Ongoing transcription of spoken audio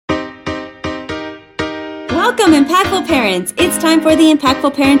Welcome, Impactful Parents. It's time for the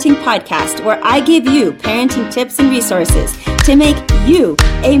Impactful Parenting Podcast, where I give you parenting tips and resources to make you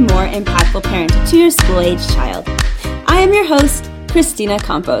a more impactful parent to your school-age child. I am your host, Christina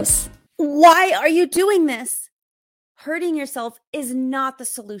Campos. Why are you doing this? Hurting yourself is not the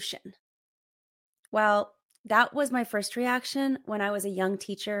solution. Well, that was my first reaction when I was a young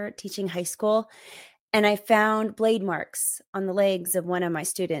teacher teaching high school, and I found blade marks on the legs of one of my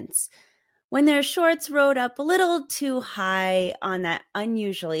students when their shorts rode up a little too high on that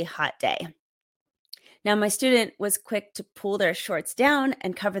unusually hot day. Now, my student was quick to pull their shorts down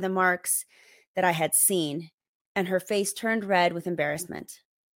and cover the marks that I had seen, and her face turned red with embarrassment.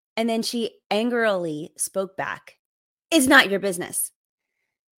 And then she angrily spoke back, "It's not your business."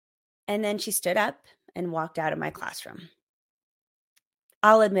 And then she stood up and walked out of my classroom.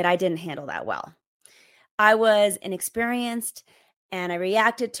 I'll admit I didn't handle that well. I was inexperienced, and I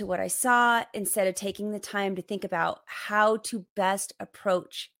reacted to what I saw instead of taking the time to think about how to best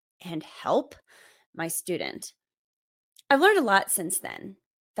approach and help my student. I've learned a lot since then.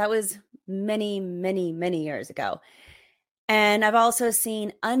 That was many, many, many years ago. And I've also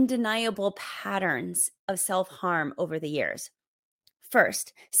seen undeniable patterns of self-harm over the years.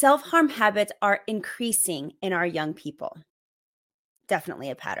 First, self-harm habits are increasing in our young people. Definitely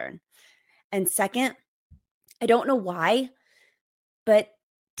a pattern. And second, I don't know why, but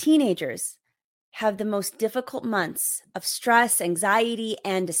teenagers have the most difficult months of stress, anxiety,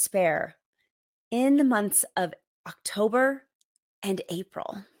 and despair in the months of October and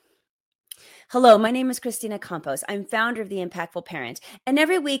April. Hello, my name is Christina Campos. I'm founder of The Impactful Parent, and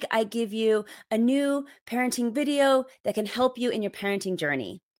every week I give you a new parenting video that can help you in your parenting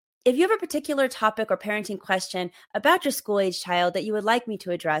journey. If you have a particular topic or parenting question about your school-age child that you would like me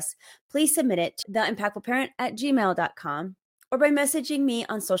to address, please submit it to theimpactfulparent@gmail.com or by messaging me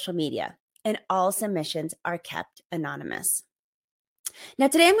on social media, and all submissions are kept anonymous. Now,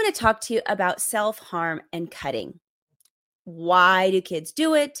 today I'm going to talk to you about self-harm and cutting. Why do kids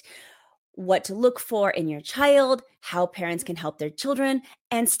do it? What to look for in your child, how parents can help their children,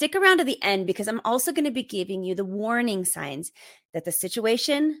 and stick around to the end because I'm also going to be giving you the warning signs that the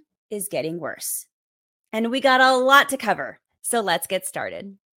situation is getting worse. And we got a lot to cover, so let's get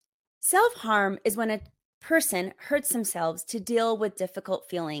started. Self-harm is when a person hurts themselves to deal with difficult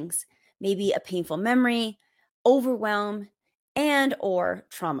feelings, maybe a painful memory, overwhelm, and or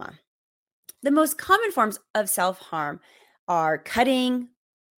trauma. The most common forms of self-harm are cutting,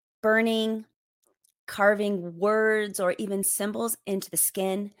 burning, carving words or even symbols into the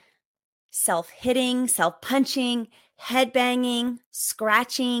skin, self-hitting, self-punching, head-banging,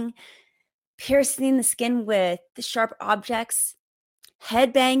 scratching, piercing the skin with the sharp objects,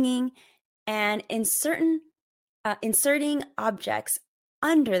 head-banging, and inserting objects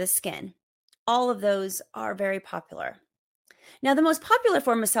under the skin. All of those are very popular. Now, the most popular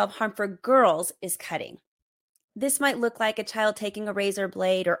form of self-harm for girls is cutting. This might look like a child taking a razor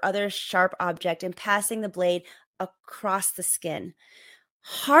blade or other sharp object and passing the blade across the skin,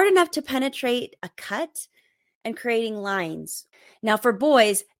 hard enough to penetrate a cut and creating lines. Now, for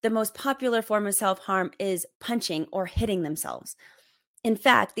boys, the most popular form of self-harm is punching or hitting themselves. In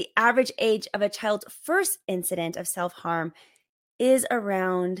fact, the average age of a child's first incident of self-harm is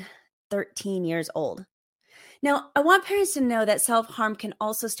around 13 years old. Now, I want parents to know that self-harm can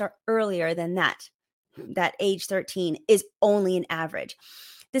also start earlier than that. That age 13 is only an average.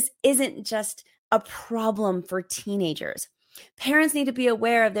 This isn't just a problem for teenagers. Parents need to be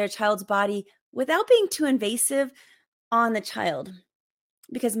aware of their child's body without being too invasive on the child,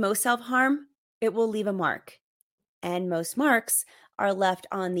 because most self-harm, it will leave a mark. And most marks are left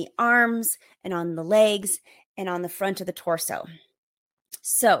on the arms and on the legs and on the front of the torso.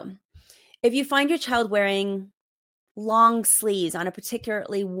 So if you find your child wearing long sleeves on a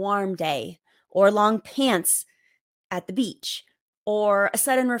particularly warm day, or long pants at the beach, or a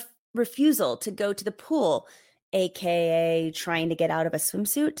sudden refusal to go to the pool, aka trying to get out of a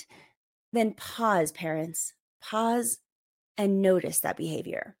swimsuit, then pause, parents. Pause and notice that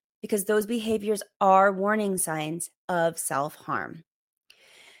behavior, because those behaviors are warning signs of self-harm.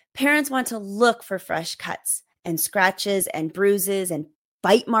 Parents want to look for fresh cuts and scratches and bruises and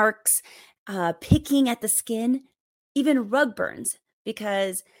bite marks, picking at the skin, even rug burns,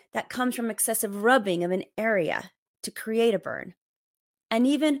 because that comes from excessive rubbing of an area to create a burn. And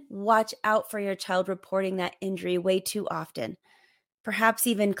even watch out for your child reporting that injury way too often, perhaps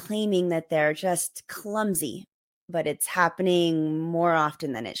even claiming that they're just clumsy, but it's happening more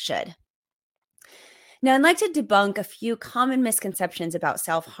often than it should. Now, I'd like to debunk a few common misconceptions about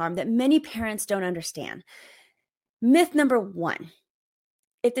self-harm that many parents don't understand. Myth number one: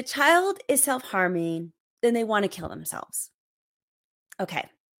 if the child is self-harming, then they want to kill themselves. Okay,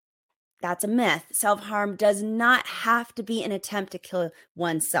 that's a myth. Self-harm does not have to be an attempt to kill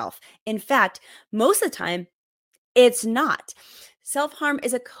oneself. In fact, most of the time, it's not. Self-harm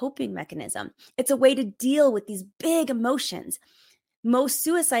is a coping mechanism. It's a way to deal with these big emotions. Most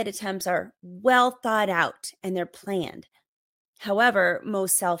suicide attempts are well thought out and they're planned. However,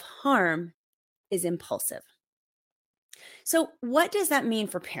 most self-harm is impulsive. So, what does that mean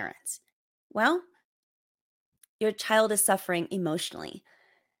for parents? Well, your child is suffering emotionally.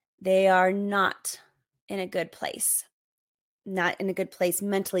 They are not in a good place, not in a good place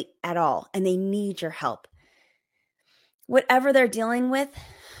mentally at all, and they need your help. Whatever they're dealing with,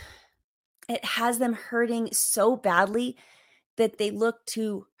 it has them hurting so badly that they look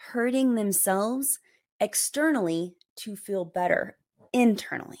to hurting themselves externally to feel better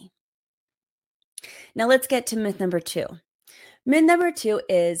internally. Now let's get to myth number 2. Myth number 2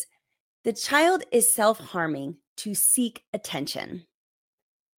 is the child is self-harming to seek attention.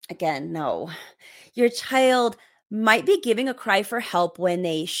 Again, no. Your child might be giving a cry for help when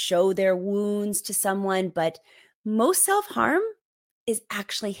they show their wounds to someone, but most self-harm is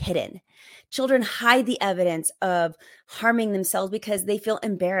actually hidden. Children hide the evidence of harming themselves because they feel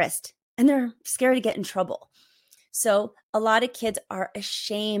embarrassed and they're scared to get in trouble. So a lot of kids are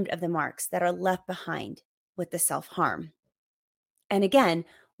ashamed of the marks that are left behind with the self-harm. And again,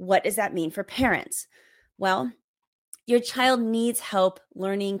 what does that mean for parents? Well, your child needs help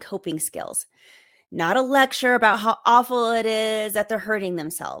learning coping skills, not a lecture about how awful it is that they're hurting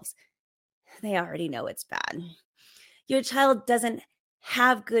themselves. They already know it's bad. Your child doesn't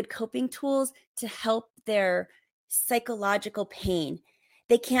have good coping tools to help their psychological pain.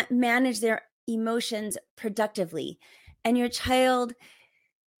 They can't manage their emotions productively. And your child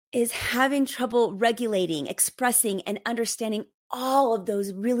is having trouble regulating, expressing, and understanding all of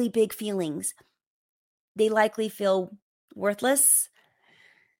those really big feelings. They likely feel worthless,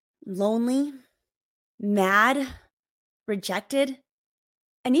 lonely, mad, rejected,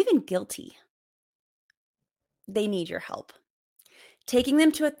 and even guilty. They need your help. Taking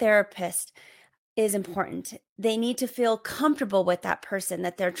them to a therapist is important. They need to feel comfortable with that person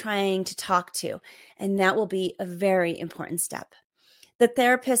that they're trying to talk to, and that will be a very important step. The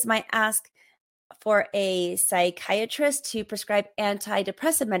therapist might ask for a psychiatrist to prescribe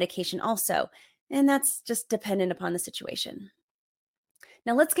antidepressant medication also, and that's just dependent upon the situation.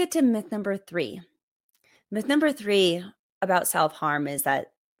 Now let's get to myth number 3. Myth number 3 about self-harm is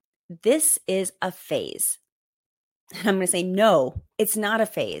that this is a phase. And I'm going to say, no, it's not a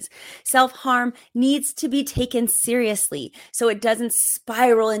phase. Self-harm needs to be taken seriously so it doesn't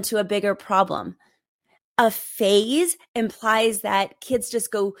spiral into a bigger problem. A phase implies that kids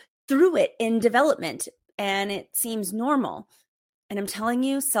just go through it in development and it seems normal. And I'm telling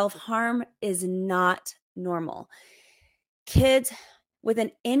you, self-harm is not normal. Kids with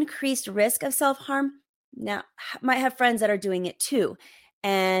an increased risk of self-harm now might have friends that are doing it too.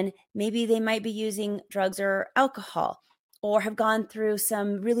 And maybe they might be using drugs or alcohol or have gone through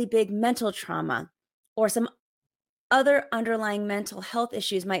some really big mental trauma or some other underlying mental health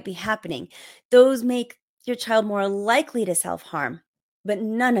issues might be happening. Those make your child more likely to self-harm, but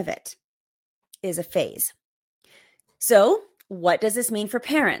none of it is a phase. So, what does this mean for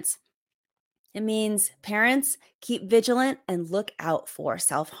parents? It means parents keep vigilant and look out for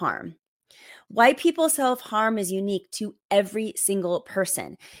self-harm. Why people self-harm is unique to every single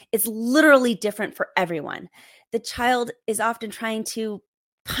person. It's literally different for everyone. The child is often trying to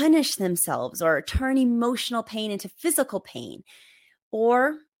punish themselves or turn emotional pain into physical pain.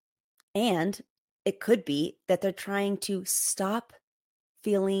 And it could be that they're trying to stop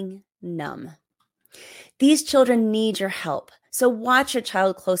feeling numb. These children need your help. So watch your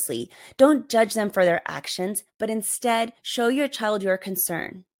child closely. Don't judge them for their actions, but instead show your child your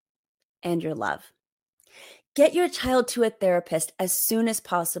concern and your love. Get your child to a therapist as soon as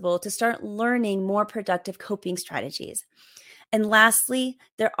possible to start learning more productive coping strategies. And lastly,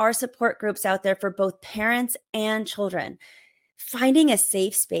 there are support groups out there for both parents and children. Finding a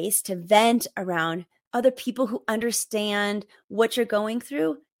safe space to vent around other people who understand what you're going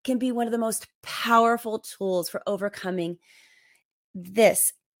through can be one of the most powerful tools for overcoming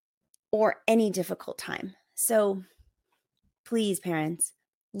this or any difficult time. So please, parents,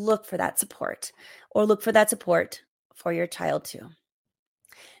 look for that support or look for that support for your child too.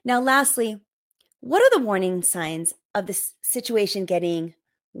 Now, lastly, what are the warning signs of this situation getting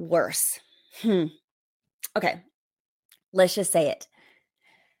worse? Okay, let's just say it.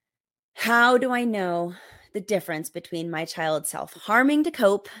 How do I know the difference between my child self-harming to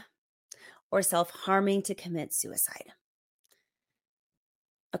cope or self-harming to commit suicide?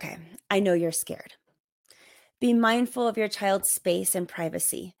 Okay, I know you're scared. Be mindful of your child's space and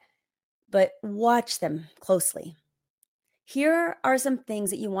privacy, but watch them closely. Here are some things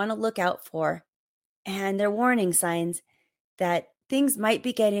that you want to look out for, and they're warning signs that things might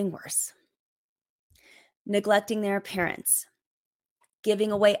be getting worse. Neglecting their appearance,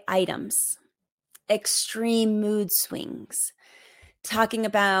 giving away items, extreme mood swings, talking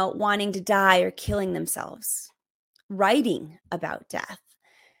about wanting to die or killing themselves, writing about death,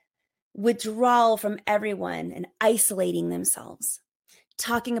 withdrawal from everyone and isolating themselves,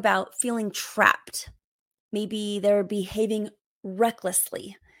 talking about feeling trapped. Maybe they're behaving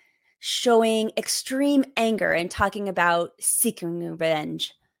recklessly, showing extreme anger and talking about seeking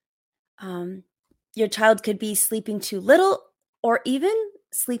revenge. Your child could be sleeping too little or even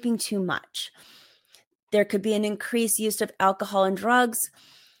sleeping too much. There could be an increased use of alcohol and drugs.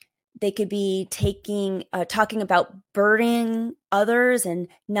 They could be talking about burdening others and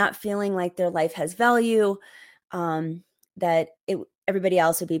not feeling like their life has value, that everybody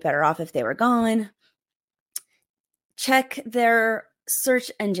else would be better off if they were gone. Check their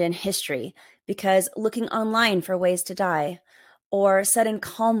search engine history, because looking online for ways to die, or sudden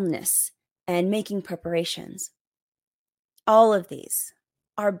calmness and making preparations. All of these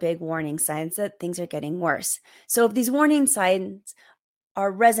are big warning signs that things are getting worse. So if these warning signs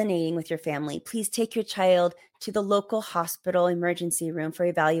are resonating with your family, please take your child to the local hospital emergency room for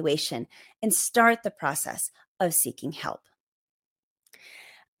evaluation and start the process of seeking help.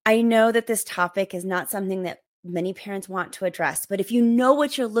 I know that this topic is not something that many parents want to address, but if you know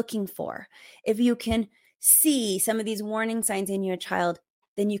what you're looking for, if you can see some of these warning signs in your child,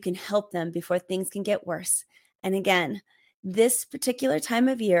 then you can help them before things can get worse. And again, this particular time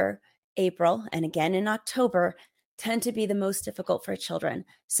of year, April, and again in October, tend to be the most difficult for children.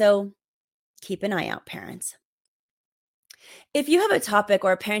 So keep an eye out, parents. If you have a topic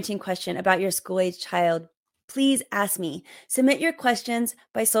or a parenting question about your school-age child, please ask me. Submit your questions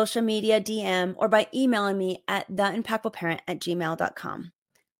by social media, DM, or by emailing me at theimpactfulparent@gmail.com.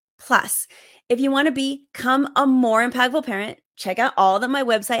 Plus, if you want to become a more impactful parent, check out all that my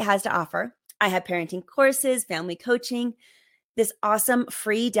website has to offer. I have parenting courses, family coaching, this awesome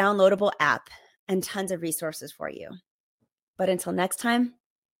free downloadable app, and tons of resources for you. But until next time,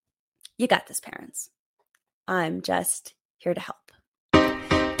 you got this, parents. I'm just here to help.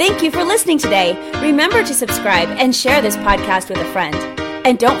 Thank you for listening today. Remember to subscribe and share this podcast with a friend.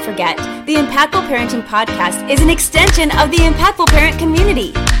 And don't forget, the Impactful Parenting Podcast is an extension of the Impactful Parent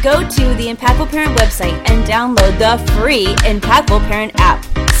community. Go to the Impactful Parent website and download the free Impactful Parent app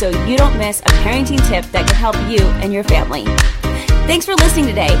so you don't miss a parenting tip that can help you and your family. Thanks for listening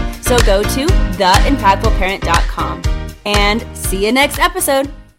today. So go to theimpactfulparent.com and see you next episode.